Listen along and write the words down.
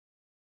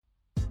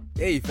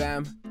Hey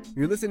fam,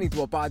 you're listening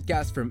to a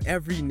podcast from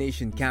Every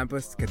Nation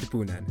Campus,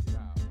 Katipunan.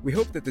 We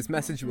hope that this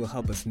message will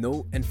help us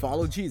know and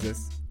follow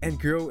Jesus and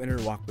grow in our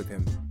walk with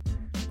Him.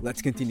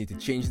 Let's continue to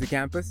change the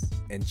campus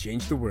and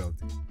change the world.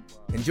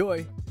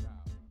 Enjoy!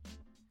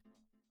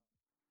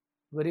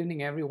 Good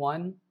evening,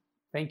 everyone.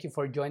 Thank you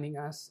for joining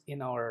us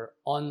in our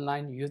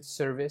online youth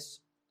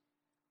service.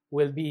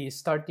 We'll be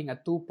starting a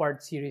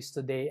two-part series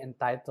today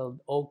entitled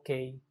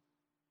Okay,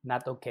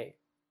 Not Okay.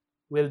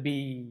 We'll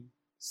be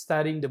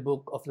studying the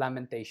book of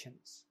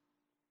Lamentations.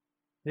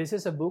 This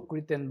is a book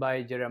written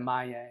by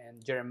Jeremiah,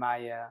 and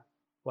Jeremiah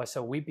was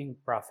a weeping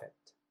prophet.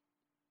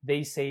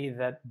 They say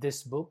that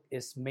this book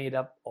is made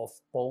up of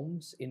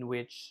poems in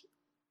which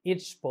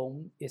each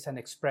poem is an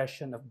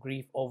expression of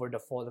grief over the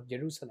fall of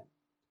Jerusalem.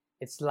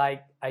 It's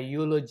like a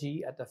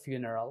eulogy at a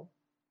funeral,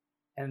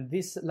 and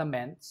these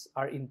laments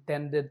are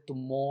intended to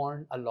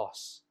mourn a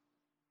loss.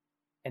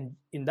 And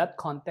in that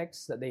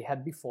context that they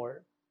had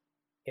before,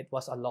 it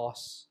was a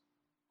loss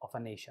of a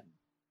nation.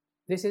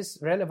 This is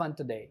relevant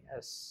today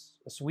as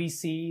we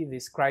see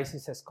this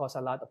crisis has caused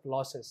a lot of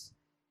losses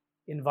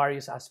in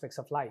various aspects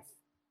of life.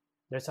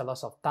 There's a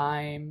loss of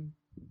time,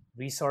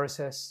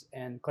 resources,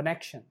 and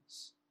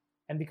connections.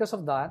 And because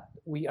of that,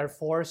 we are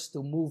forced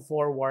to move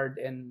forward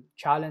and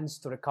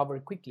challenged to recover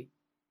quickly.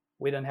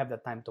 We don't have the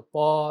time to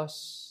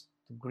pause,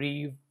 to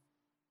grieve,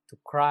 to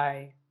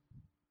cry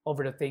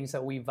over the things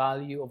that we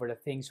value, over the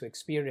things we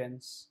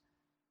experience,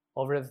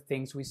 over the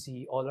things we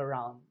see all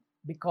around,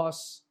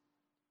 because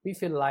we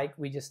feel like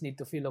we just need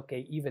to feel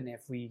okay even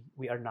if we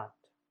are not.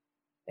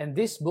 And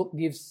this book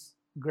gives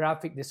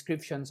graphic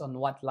descriptions on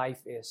what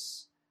life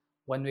is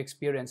when we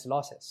experience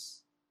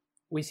losses.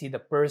 We see the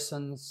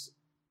person's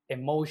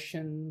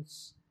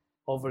emotions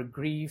over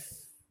grief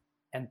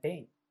and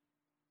pain.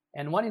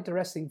 And one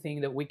interesting thing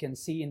that we can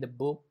see in the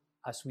book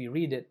as we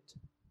read it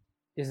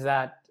is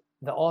that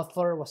the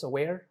author was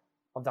aware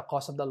of the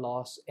cause of the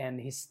loss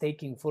and he's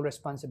taking full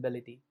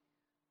responsibility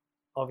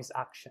of his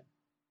action.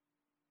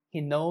 He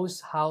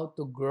knows how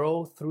to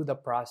grow through the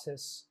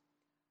process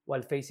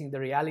while facing the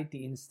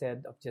reality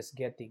instead of just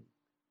getting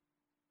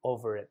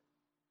over it.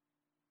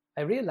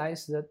 I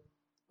realized that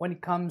when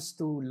it comes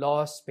to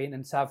loss, pain,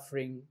 and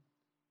suffering,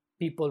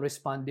 people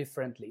respond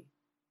differently.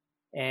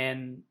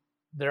 And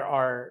there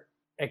are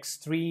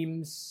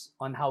extremes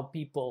on how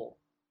people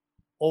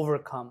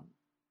overcome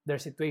their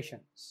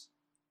situations,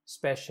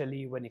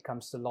 especially when it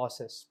comes to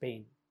losses,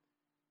 pain,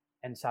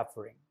 and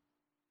suffering.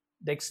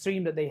 The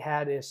extreme that they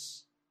had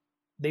is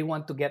they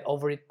want to get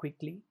over it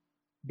quickly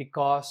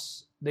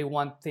because they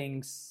want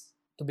things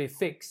to be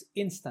fixed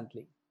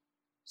instantly.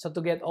 So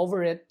to get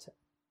over it,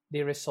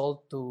 they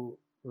resort to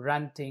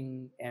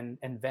ranting and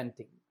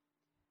venting.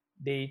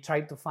 They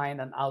try to find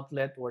an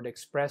outlet where they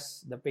express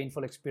the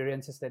painful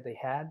experiences that they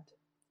had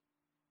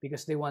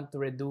because they want to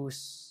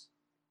reduce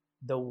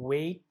the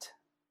weight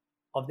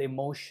of the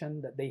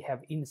emotion that they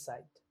have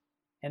inside.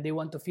 And they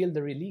want to feel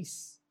the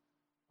release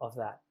of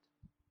that.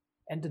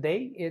 And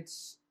today,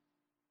 it's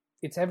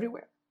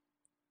everywhere.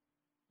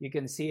 You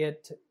can see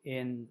it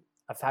in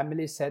a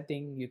family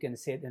setting. You can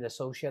see it in the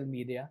social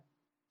media.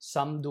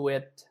 Some do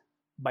it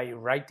by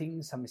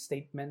writing some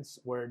statements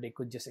where they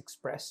could just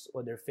express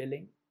what they're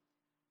feeling.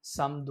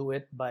 Some do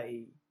it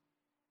by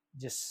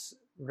just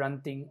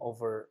ranting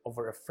over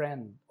a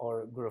friend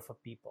or a group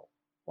of people.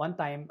 One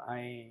time,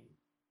 I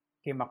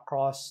came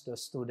across the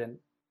student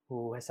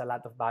who has a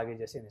lot of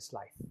baggages in his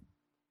life.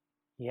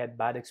 He had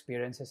bad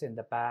experiences in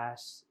the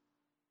past.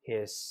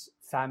 His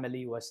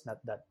family was not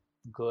that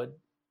good,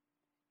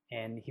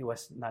 and he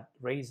was not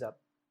raised up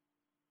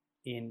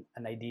in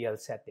an ideal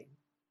setting.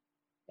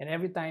 And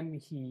every time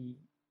he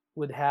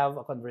would have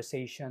a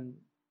conversation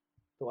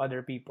to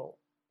other people,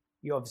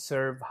 you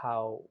observe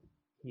how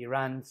he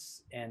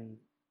rants and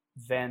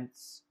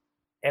vents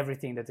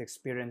everything that's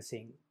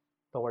experiencing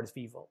towards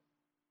people.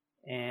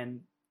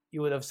 And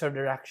you would observe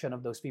the reaction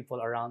of those people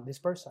around this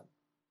person.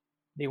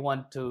 They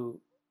want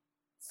to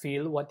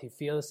feel what he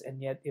feels,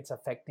 and yet it's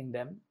affecting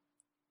them.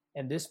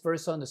 And this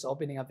person who's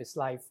opening up his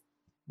life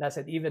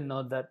doesn't even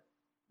know that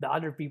the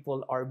other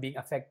people are being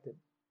affected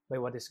by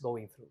what he's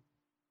going through.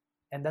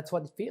 And that's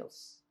what it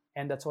feels.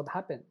 And that's what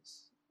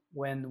happens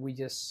when we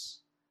just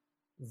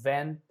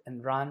vent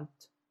and rant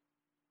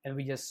and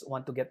we just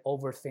want to get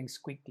over things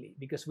quickly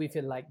because we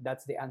feel like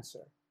that's the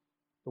answer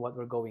to what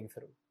we're going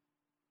through.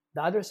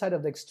 The other side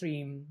of the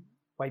extreme,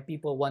 why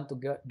people want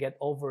to get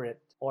over it,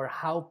 or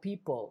how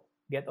people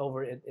get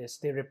over it, is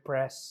they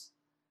repress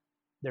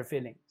their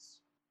feelings.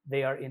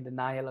 They are in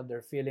denial of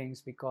their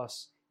feelings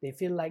because they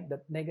feel like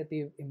that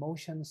negative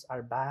emotions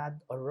are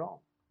bad or wrong.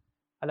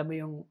 Alam mo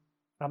yung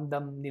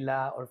ramdam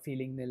nila or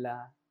feeling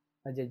nila,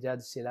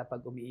 nadja-judge sila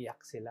pag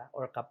umiiyak sila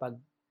or kapag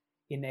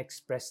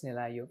in-express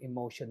nila yung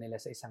emotion nila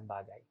sa isang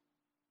bagay.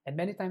 And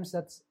many times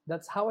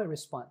that's how I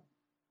respond.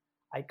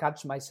 I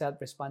catch myself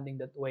responding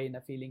that way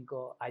na feeling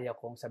ko, ayaw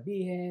kong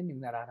sabihin,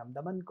 yung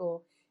nararamdaman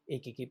ko,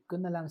 ikikip ko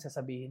na lang,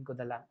 sasabihin ko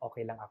na lang,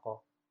 okay lang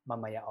ako,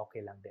 mamaya okay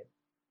lang din.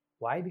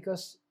 Why?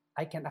 Because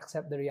I can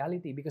accept the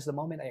reality. Because the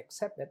moment I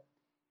accept it,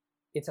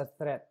 it's a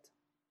threat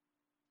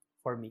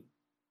for me.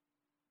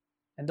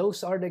 And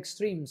those are the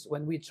extremes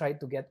when we try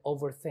to get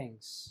over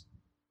things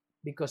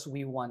because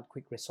we want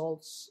quick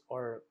results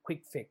or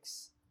quick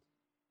fix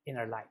in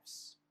our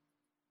lives.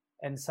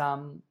 And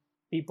some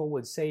people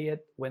would say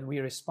it when we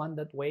respond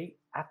that way,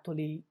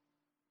 actually,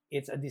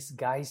 it's a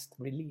disguised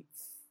relief.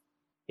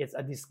 It's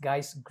a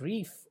disguised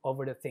grief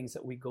over the things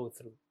that we go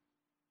through.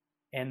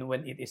 And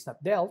when it is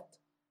not dealt,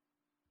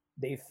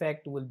 the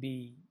effect will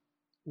be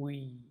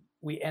we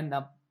end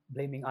up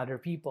blaming other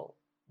people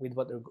with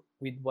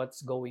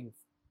what's going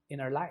in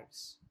our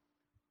lives.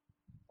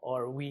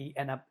 Or we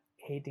end up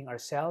hating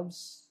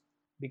ourselves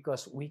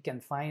because we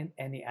can't find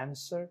any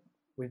answer.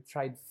 We've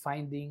tried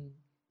finding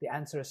the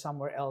answer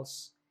somewhere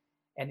else,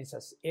 and it's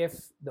as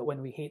if that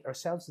when we hate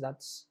ourselves,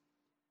 that's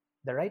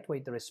the right way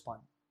to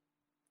respond.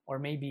 Or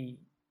maybe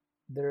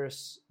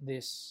there's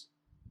this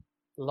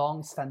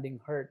long-standing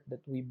hurt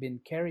that we've been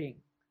carrying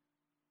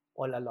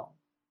all along.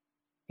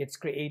 It's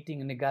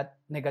creating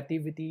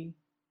negativity.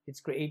 It's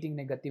creating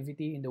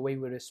negativity in the way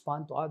we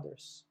respond to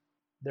others.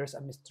 There's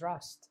a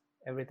mistrust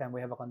every time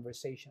we have a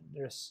conversation.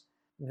 There's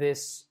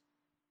this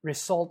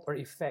result or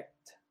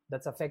effect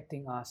that's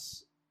affecting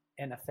us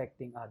and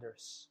affecting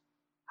others.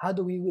 How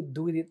do we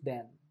do it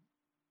then?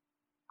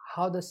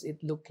 How does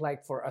it look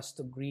like for us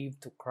to grieve,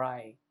 to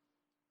cry,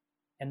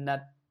 and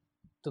not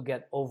to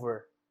get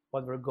over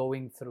what we're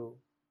going through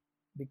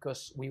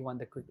because we want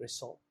the quick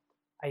result?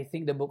 I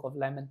think the book of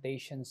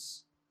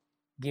Lamentations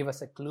give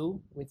us a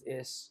clue, which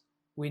is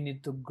we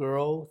need to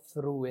grow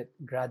through it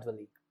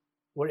gradually,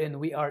 wherein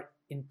we are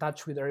in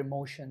touch with our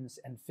emotions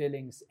and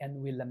feelings and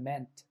we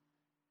lament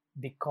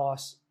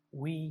because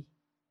we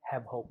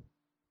have hope.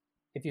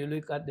 If you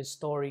look at the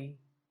story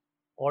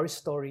or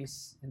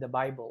stories in the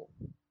Bible,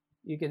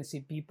 you can see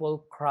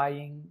people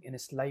crying in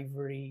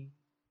slavery,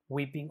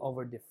 weeping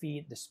over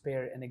defeat,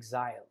 despair, and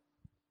exile.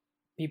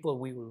 People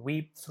will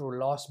weep through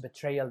loss,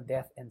 betrayal,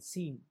 death, and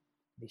sin.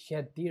 They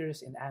shed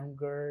tears in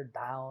anger,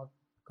 doubt,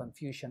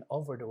 confusion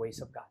over the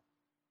ways of God.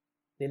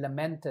 They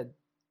lamented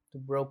to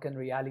broken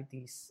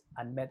realities,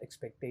 unmet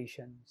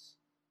expectations,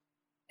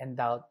 and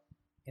doubt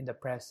in the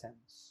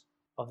presence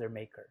of their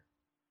Maker.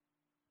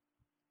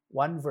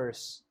 One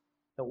verse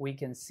that we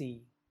can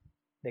see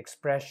the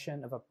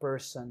expression of a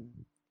person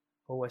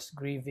who was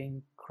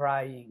grieving,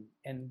 crying,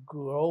 and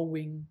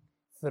growing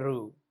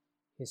through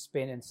his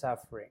pain and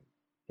suffering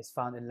is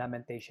found in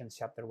Lamentations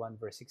chapter 1,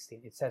 verse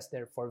 16. It says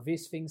there, "For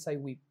these things I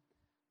weep,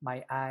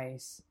 my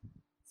eyes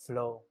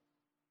flow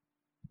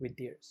with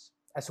tears."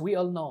 As we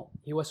all know,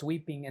 he was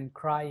weeping and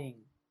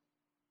crying.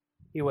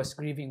 He was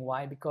grieving.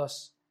 Why?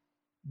 Because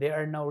they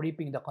are now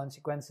reaping the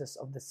consequences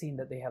of the sin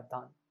that they have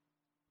done.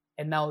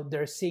 And now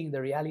they're seeing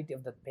the reality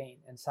of that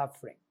pain and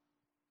suffering.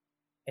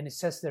 And it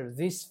says there,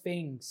 "These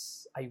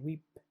things I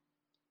weep."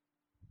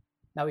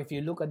 Now, if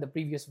you look at the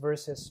previous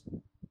verses,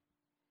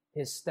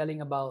 he's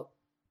telling about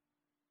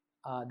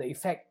the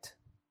effect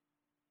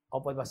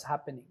of what was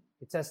happening.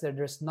 It says that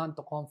there's none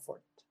to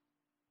comfort.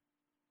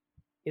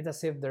 It's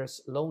as if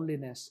there's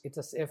loneliness. It's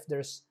as if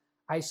there's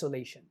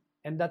isolation.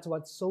 And that's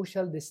what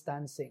social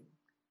distancing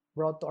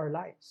brought to our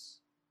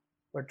lives.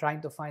 We're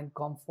trying to find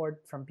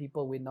comfort from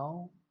people we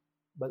know,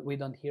 but we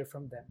don't hear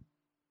from them.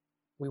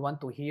 We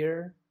want to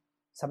hear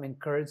some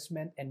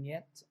encouragement, and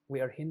yet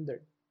we are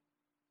hindered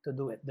to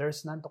do it.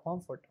 There's none to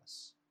comfort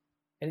us.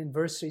 And in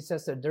verse 3 it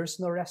says that there's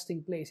no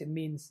resting place. It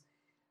means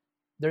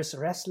there's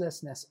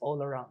restlessness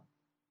all around.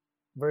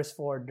 Verse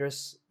 4,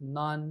 there's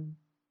none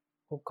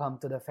who come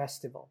to the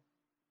festival.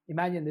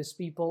 Imagine these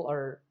people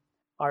are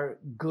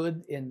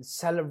good in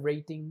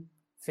celebrating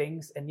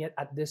things, and yet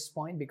at this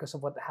point, because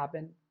of what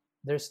happened,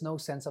 there's no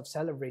sense of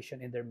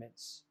celebration in their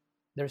midst.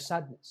 There's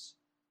sadness.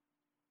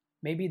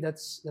 Maybe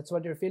that's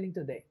what you're feeling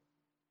today.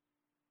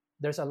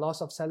 There's a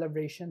loss of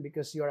celebration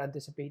because you're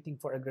anticipating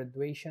for a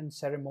graduation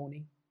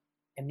ceremony,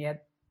 and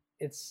yet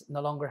it's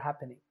no longer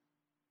happening.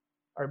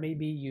 Or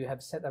maybe you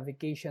have set a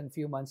vacation a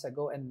few months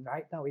ago and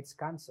right now it's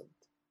canceled.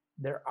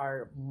 There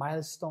are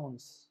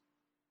milestones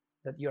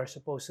that you are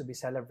supposed to be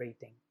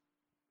celebrating,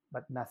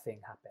 but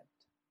nothing happened.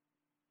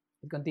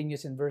 It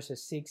continues in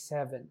verses 6,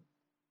 7.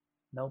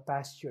 No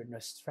pasture, no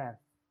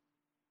strength,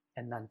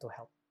 and none to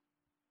help.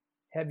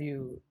 Have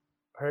you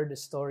heard the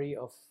story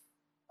of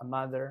a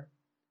mother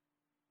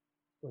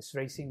who's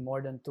raising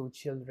more than 2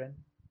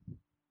 children,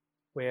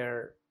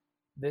 where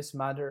this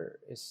mother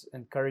is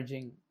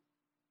encouraging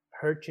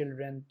her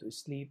children to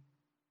sleep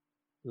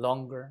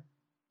longer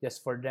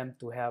just for them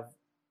to have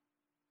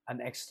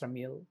an extra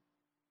meal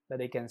that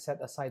they can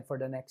set aside for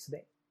the next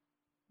day?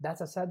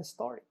 That's a sad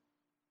story.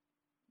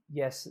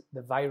 Yes,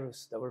 the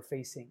virus that we're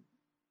facing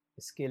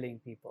is killing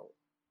people,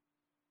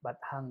 but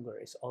hunger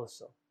is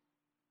also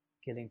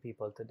killing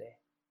people today.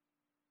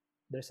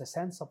 There's a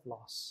sense of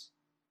loss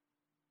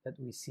that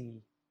we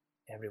see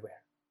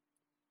everywhere.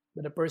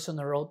 But the person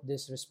who wrote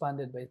this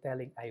responded by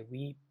telling, "I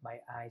weep,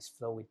 my eyes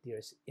flow with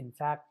tears." In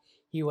fact,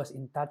 he was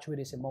in touch with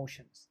his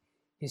emotions.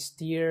 His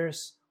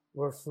tears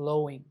were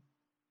flowing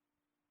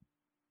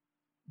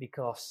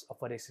because of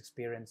what he's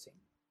experiencing.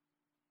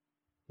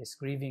 He's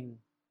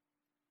grieving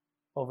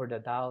over the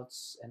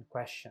doubts and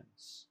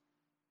questions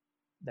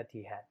that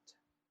he had.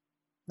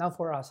 Now,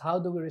 for us, how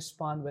do we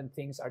respond when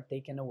things are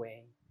taken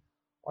away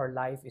or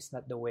life is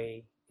not the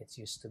way it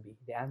used to be?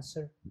 The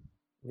answer,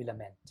 we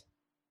lament.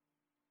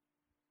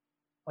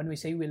 When we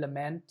say we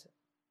lament,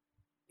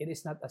 it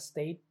is not a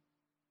state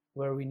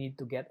where we need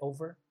to get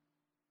over,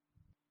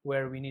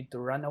 where we need to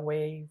run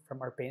away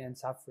from our pain and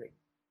suffering.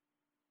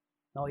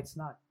 No, it's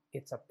not.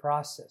 It's a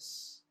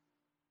process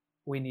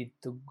we need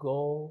to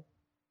go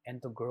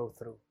and to grow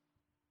through.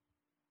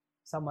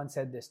 Someone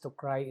said this, to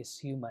cry is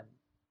human,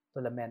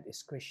 to lament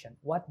is Christian.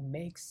 What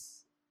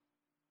makes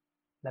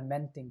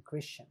lamenting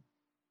Christian?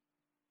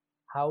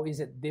 How is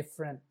it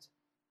different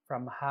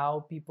from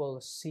how people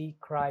see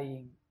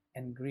crying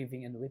and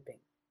grieving and weeping?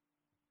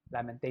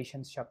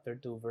 Lamentations chapter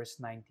 2, verse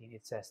 19,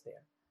 it says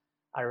there,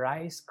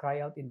 "Arise, cry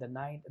out in the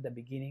night at the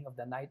beginning of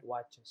the night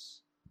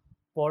watches.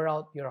 Pour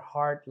out your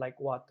heart like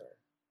water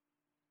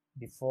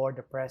before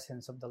the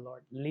presence of the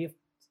Lord. Lift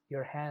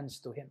your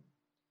hands to him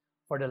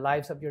for the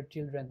lives of your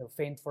children who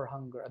faint for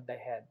hunger at the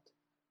head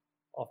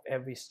of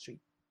every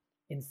street."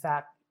 In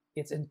fact,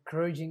 it's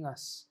encouraging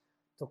us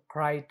to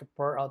cry, to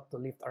pour out, to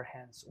lift our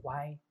hands.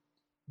 Why?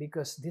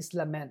 Because this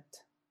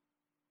lament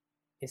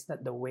is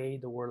not the way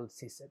the world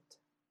sees it.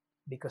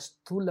 Because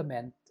to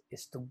lament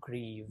is to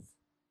grieve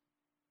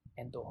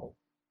and to hope.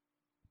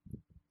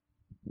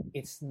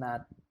 It's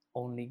not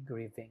only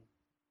grieving.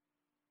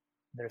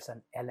 There's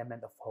an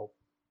element of hope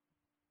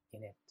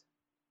in it.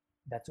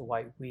 That's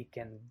why we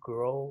can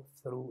grow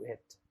through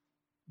it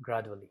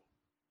gradually.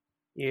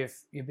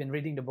 If you've been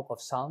reading the book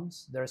of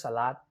Psalms, there's a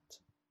lot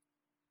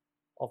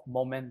of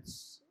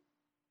moments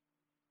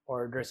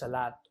or there's a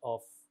lot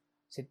of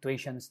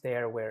situations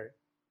there where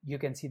you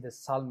can see the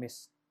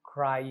psalmist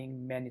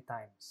crying many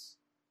times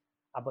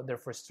about their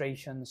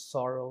frustrations,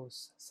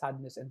 sorrows,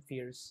 sadness, and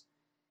fears.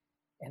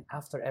 And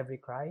after every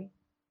cry,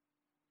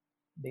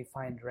 they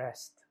find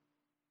rest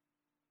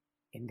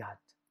in God.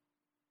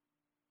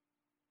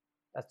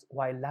 That's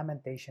why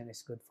lamentation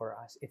is good for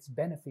us. It's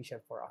beneficial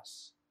for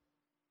us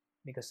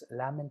because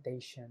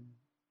lamentation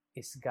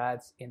is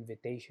God's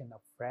invitation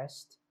of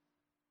rest,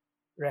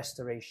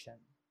 restoration,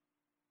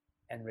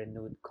 and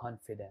renewed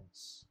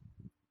confidence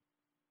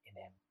in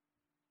Him.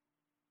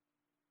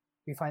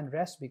 We find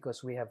rest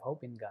because we have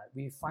hope in God.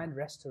 We find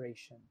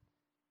restoration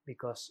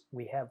because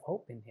we have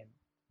hope in Him.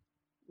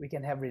 We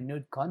can have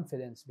renewed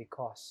confidence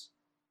because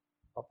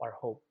of our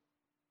hope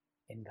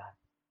in God.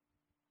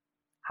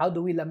 How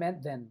do we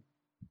lament then?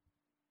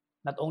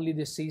 Not only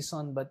this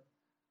season, but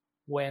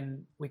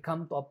when we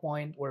come to a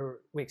point where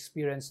we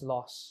experience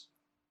loss.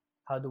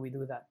 How do we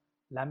do that?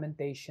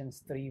 Lamentations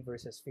 3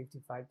 verses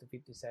 55 to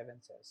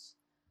 57 says,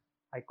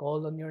 "I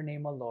called on your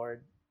name, O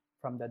Lord,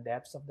 from the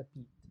depths of the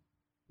pit.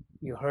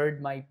 You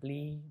heard my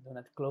plea. Do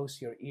not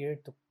close your ear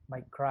to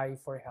my cry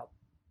for help.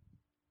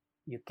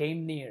 You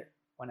came near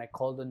when I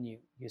called on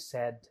you. You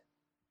said,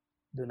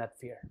 do not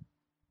fear."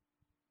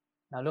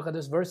 Now look at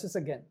those verses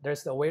again.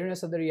 There's the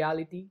awareness of the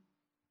reality,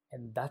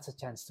 and that's a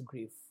chance to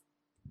grieve.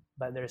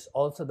 But there's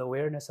also the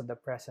awareness of the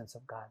presence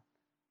of God,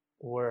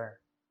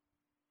 where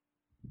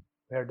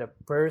the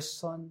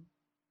person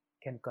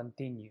can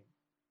continue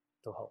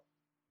to hope.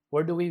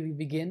 Where do we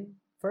begin?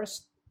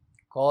 First,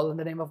 call on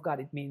the name of God.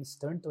 It means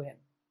turn to Him.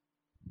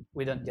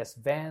 We don't just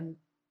vent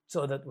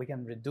so that we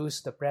can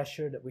reduce the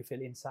pressure that we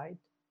feel inside.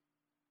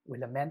 We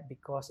lament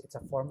because it's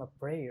a form of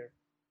prayer,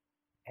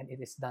 and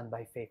it is done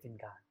by faith in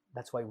God.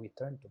 That's why we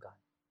turn to God.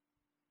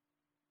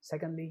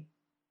 Secondly,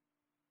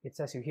 it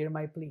says, "You hear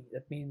my plea."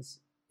 That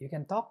means you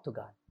can talk to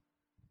God.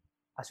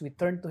 As we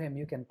turn to Him,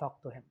 you can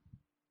talk to Him.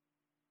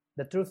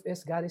 The truth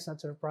is, God is not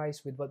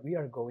surprised with what we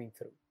are going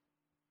through.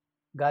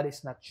 God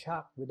is not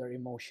shocked with our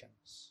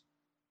emotions.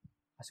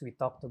 As we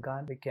talk to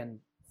God, we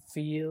can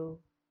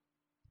feel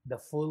the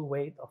full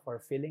weight of our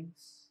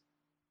feelings.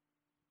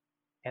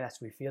 And as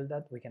we feel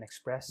that, we can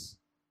express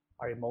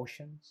our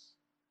emotions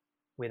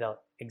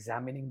without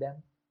examining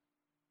them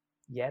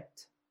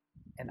yet.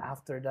 And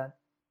after that,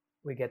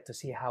 we get to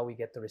see how we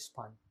get to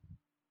respond.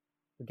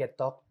 We get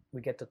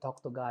to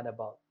talk to God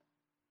about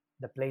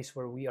the place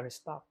where we are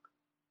stuck.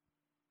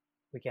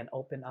 We can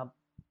open up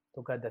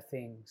to God the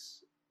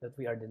things that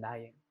we are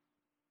denying.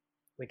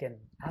 We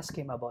can ask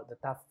Him about the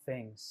tough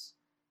things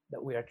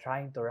that we are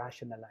trying to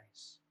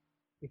rationalize.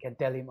 We can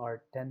tell Him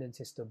our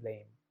tendencies to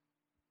blame,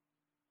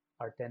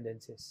 our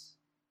tendencies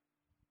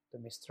to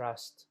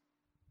mistrust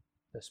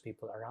those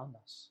people around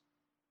us.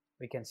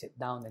 We can sit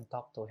down and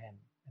talk to Him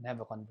and have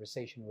a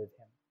conversation with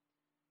Him,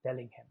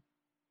 telling Him,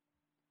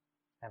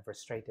 "I'm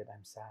frustrated,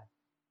 I'm sad,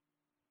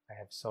 I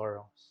have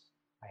sorrows,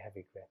 I have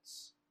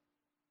regrets."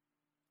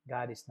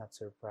 God is not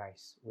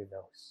surprised with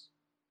those.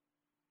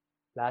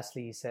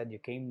 Lastly, He said, "You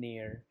came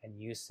near and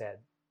you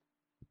said,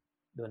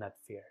 do not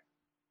fear."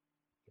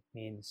 It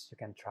means you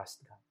can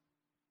trust God.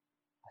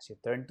 As you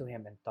turn to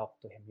Him and talk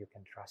to Him, you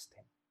can trust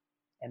Him.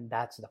 And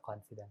that's the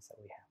confidence that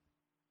we have.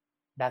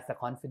 That's the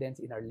confidence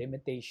in our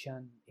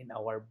limitation, in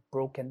our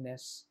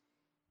brokenness,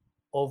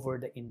 over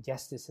the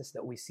injustices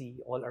that we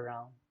see all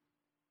around,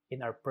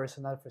 in our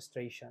personal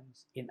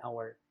frustrations, in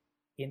our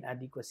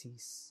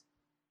inadequacies,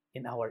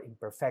 in our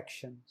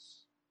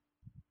imperfections.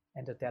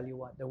 And to tell you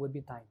what, there would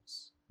be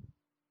times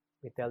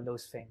we tell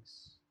those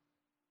things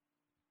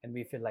and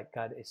we feel like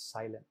God is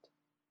silent.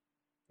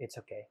 It's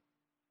okay.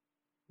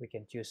 We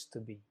can choose to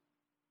be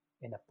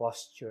in a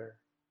posture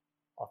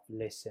of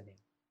listening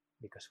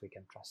because we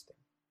can trust Him.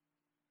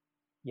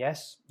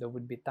 Yes, there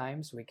would be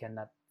times we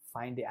cannot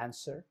find the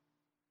answer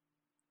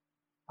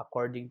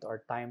according to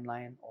our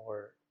timeline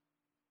or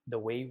the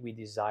way we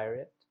desire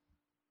it.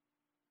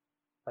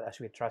 But as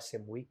we trust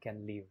Him, we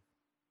can leave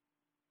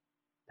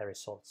the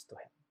results to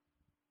Him.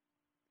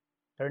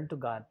 Turn to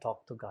God,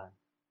 talk to God,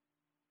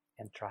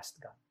 and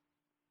trust God.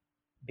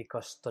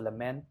 Because to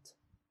lament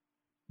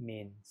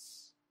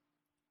means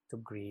to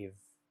grieve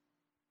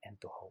and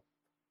to hope.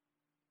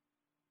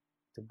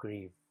 To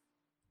grieve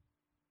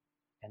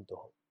and to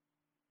hope.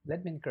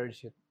 Let me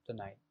encourage you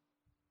tonight.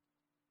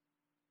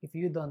 If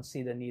you don't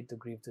see the need to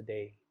grieve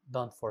today,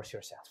 don't force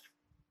yourself.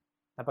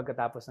 Na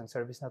pagkatapos ng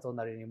service na to,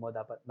 narinig mo,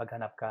 dapat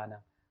maghanap ka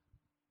ng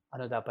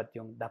ano dapat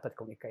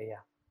kong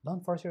ikaiyak. Don't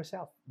force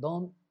yourself.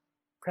 Don't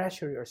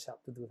pressure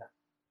yourself to do that.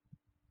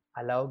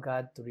 Allow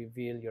God to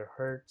reveal your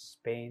hurts,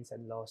 pains,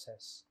 and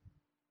losses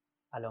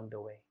along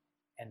the way.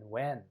 And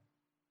when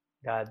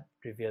God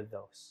revealed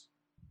those,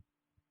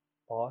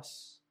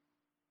 pause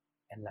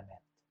and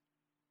lament.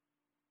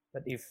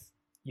 But if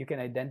you can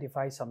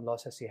identify some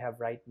losses you have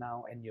right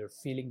now and you're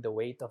feeling the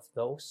weight of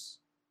those,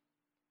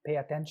 pay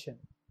attention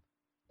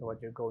to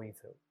what you're going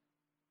through.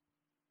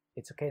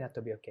 It's okay not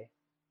to be okay.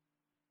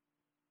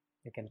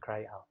 You can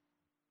cry out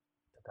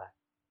to God.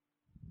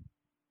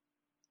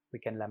 We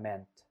can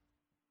lament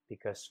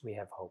because we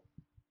have hope.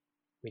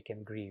 We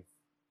can grieve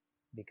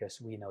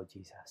because we know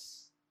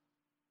Jesus.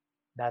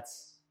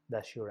 That's the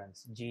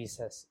assurance.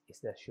 Jesus is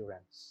the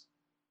assurance.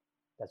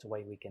 That's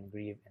why we can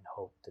grieve and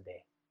hope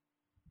today.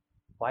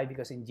 Why?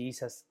 Because in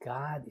Jesus,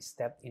 God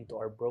stepped into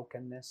our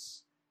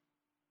brokenness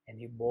and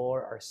He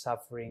bore our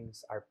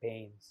sufferings, our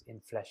pains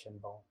in flesh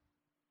and bone.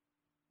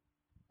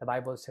 The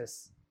Bible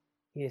says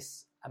He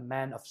is a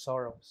man of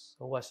sorrows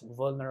who was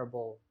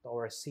vulnerable to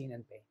our sin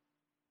and pain.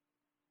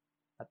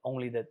 Not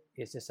only that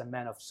He's just a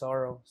man of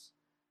sorrows,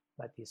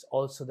 but He's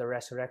also the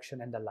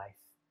resurrection and the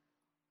life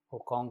who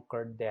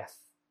conquered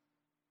death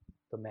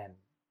to mend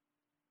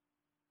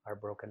our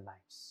broken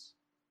lives.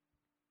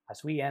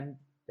 As we end,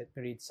 let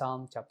me read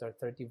Psalm chapter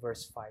 30,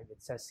 verse 5.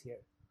 It says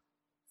here,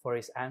 "For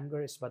His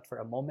anger is but for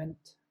a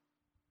moment,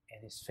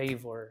 and His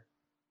favor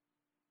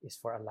is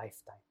for a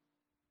lifetime.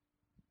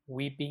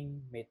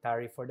 Weeping may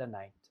tarry for the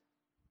night,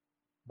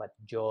 but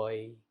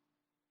joy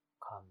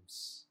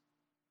comes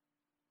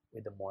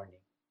with the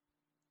morning."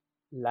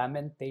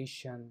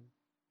 Lamentation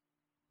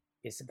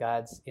is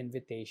God's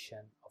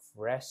invitation of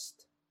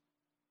rest,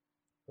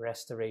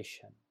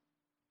 restoration,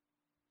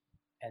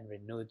 and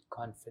renewed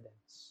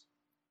confidence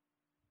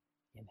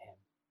in Him.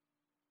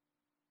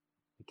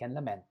 We can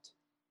lament,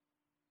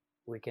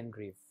 we can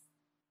grieve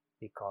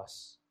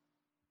because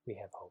we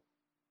have hope.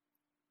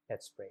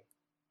 Let's pray.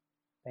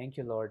 Thank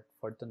you, Lord,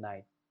 for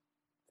tonight.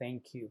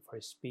 Thank you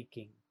for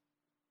speaking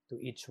to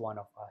each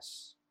one of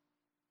us.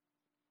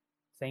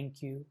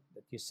 Thank you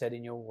that you said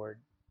in your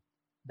word,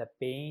 the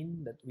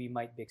pain that we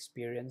might be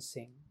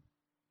experiencing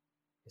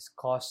is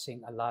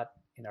causing a lot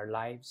in our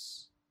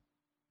lives.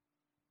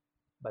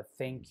 But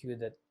thank you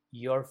that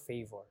your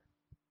favor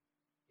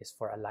is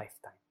for a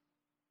lifetime.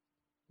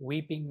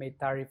 Weeping may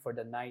tarry for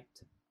the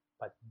night,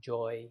 but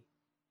joy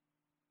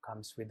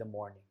comes with the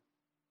morning.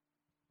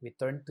 We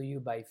turn to you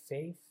by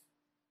faith.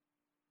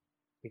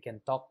 We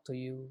can talk to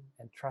you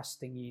and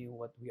trusting you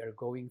what we are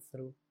going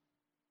through.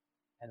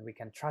 And we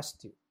can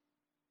trust you.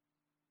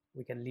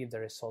 We can leave the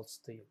results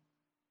to you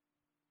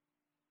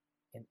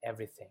in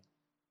everything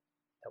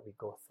that we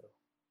go through.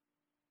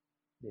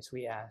 This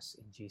we ask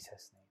in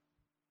Jesus' name.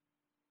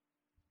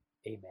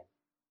 Amen.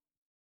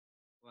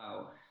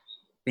 Wow.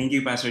 Thank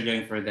you, Pastor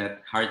John, for that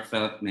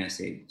heartfelt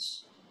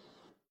message.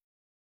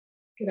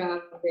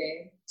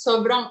 Grabe.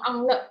 Sobrang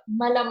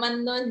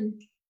malaman nun.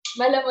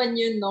 Malaman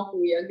yun, no,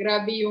 Kuya?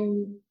 Grabe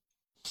yung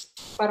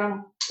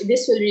parang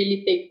this will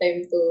really take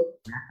time to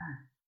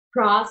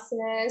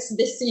process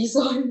this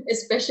season,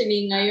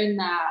 especially ngayon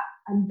na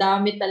ang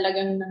dami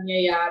talagang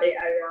nangyayari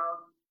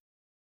around.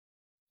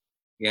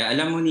 Yeah,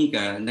 alam mo,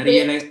 Nika,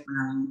 na-realize ko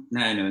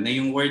na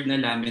yung word na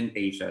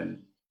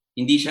lamentation,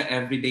 hindi siya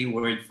everyday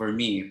word for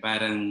me.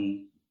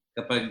 Parang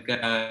kapag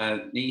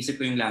naisip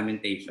ko yung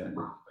lamentation,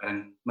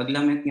 parang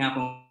maglament nga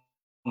ako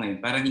ngayon.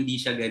 Parang hindi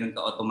siya ganun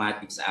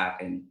ka-automatic sa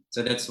akin.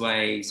 So that's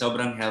why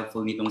sobrang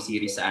helpful nitong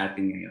series sa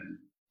atin ngayon.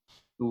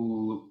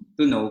 To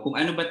know kung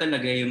ano ba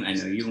talaga yung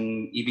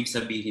ibig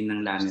sabihin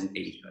ng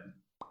lamentation.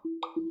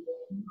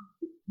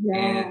 Yeah.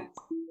 And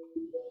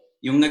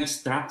yung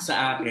nag-struck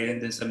sa akin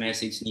dun sa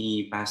message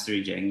ni Pastor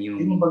Jeng,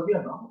 yung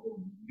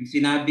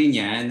sinabi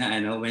niya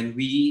na when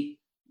we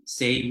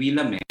say we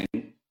lament,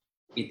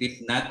 it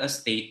is not a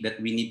state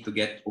that we need to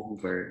get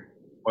over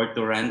or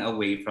to run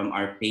away from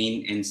our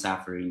pain and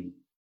suffering.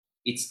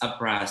 It's a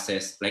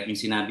process, like yung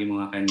sinabi mo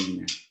nga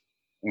kanina.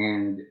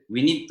 And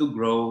we need to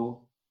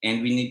grow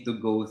and we need to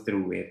go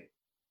through it.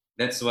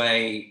 That's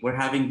why we're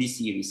having this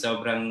series.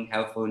 Sobrang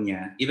helpful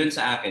niya. Even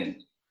sa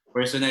akin,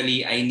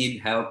 personally, I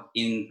need help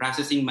in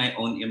processing my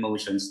own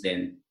emotions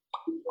then.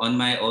 On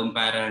my own,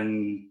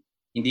 parang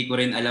hindi ko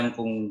rin alam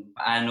kung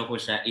paano ko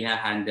siya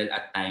i-handle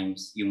at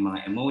times, yung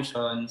mga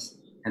emotions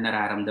na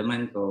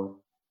nararamdaman ko.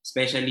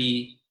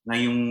 Especially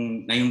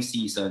ngayong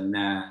season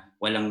na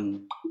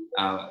walang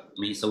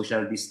may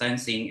social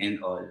distancing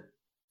and all.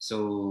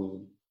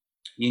 So,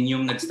 yun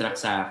yung nag-struck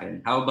sa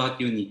akin. How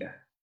about you, Nika?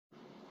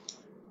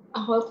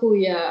 Ako,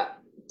 kuya,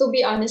 to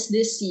be honest,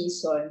 this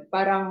season,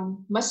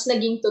 parang mas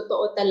naging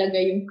totoo talaga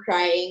yung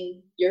crying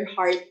your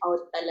heart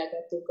out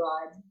talaga to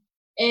God.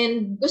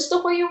 And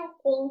gusto ko yung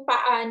kung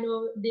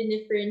paano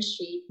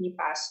differentiate ni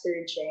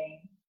Pastor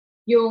Jeng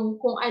yung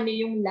kung ano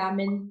yung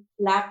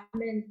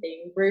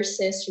lamenting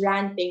versus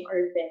ranting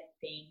or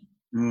venting.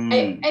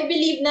 I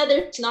believe na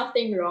there's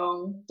nothing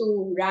wrong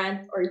to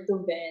rant or to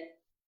vent.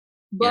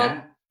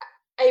 But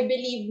I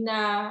believe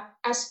na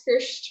as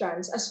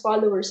Christians, as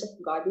followers of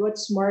God,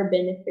 what's more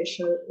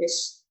beneficial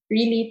is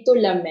really to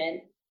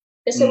lament.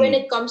 Kasi when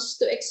it comes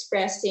to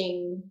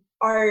expressing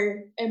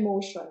our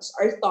emotions,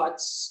 our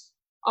thoughts,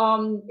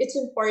 it's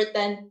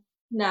important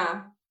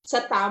na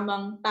sa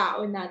tamang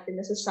tao natin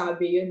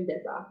nasasabi yun, di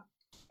ba?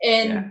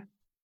 And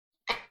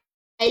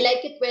I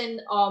like it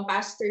when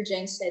Pastor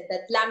Jeng said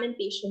that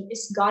lamentation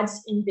is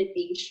God's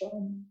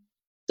invitation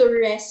to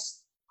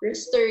rest,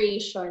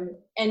 restoration,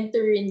 and to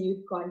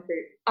renewed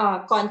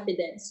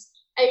confidence.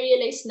 I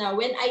realize now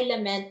when I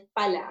lament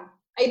pala,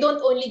 I don't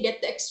only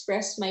get to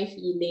express my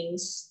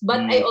feelings,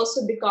 but I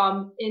also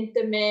become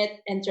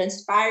intimate and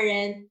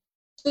transparent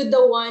to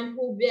the one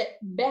who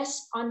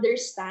best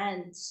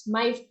understands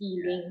my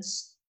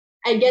feelings.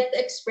 I get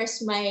to express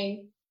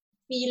my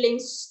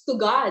feelings to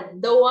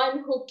God, the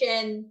one who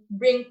can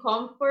bring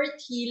comfort,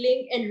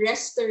 healing, and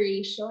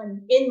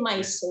restoration in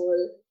my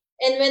soul.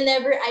 And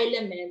whenever I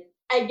lament,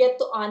 I get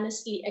to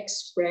honestly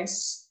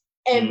express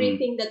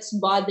everything that's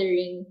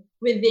bothering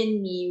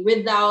within me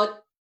without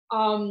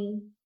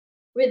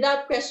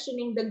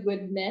questioning the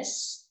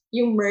goodness,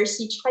 yung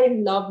mercy, tsaka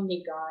yung love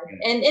ni God.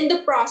 And in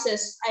the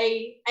process,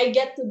 I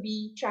get to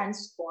be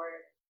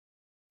transformed.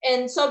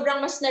 And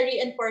sobrang mas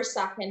na-reinforce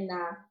sa akin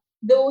na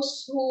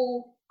those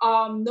who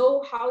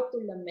know how to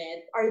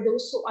lament are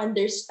those who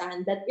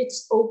understand that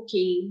it's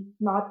okay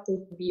not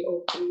to be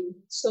okay.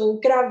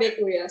 So, grabe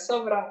kuya,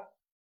 sobrang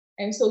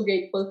I'm so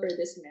grateful for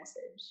this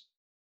message.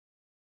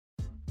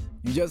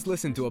 You just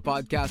listened to a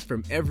podcast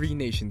from Every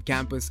Nation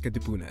Campus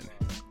Katipunan.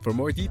 For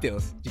more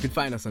details, you can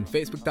find us on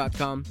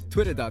Facebook.com,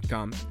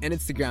 Twitter.com, and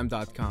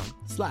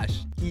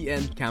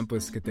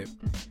Instagram.com/ENCampusKatip.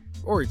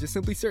 Or just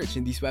simply search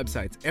in these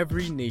websites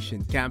Every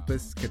Nation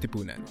Campus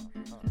Katipunan.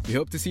 We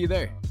hope to see you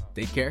there.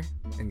 Take care,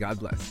 and God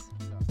bless.